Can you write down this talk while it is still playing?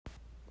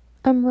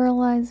I'm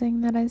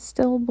realizing that I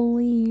still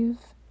believe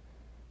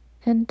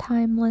in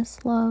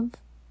timeless love,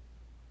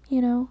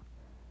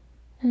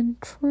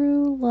 and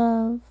true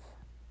love.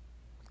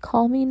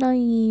 Call me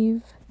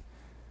naive,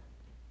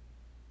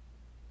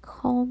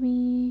 call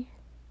me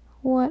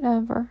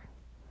whatever,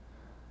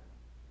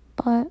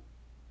 but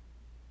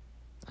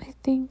I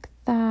think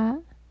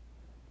that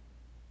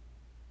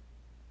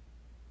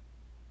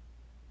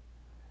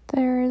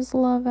there is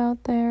love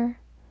out there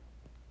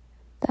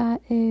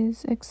that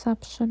is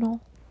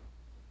exceptional.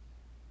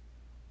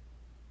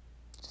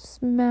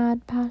 Just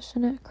mad,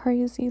 passionate,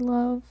 crazy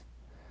love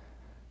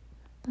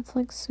that's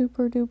like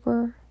super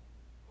duper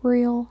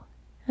real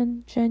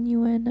and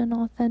genuine and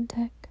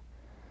authentic.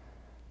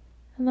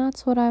 And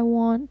that's what I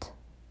want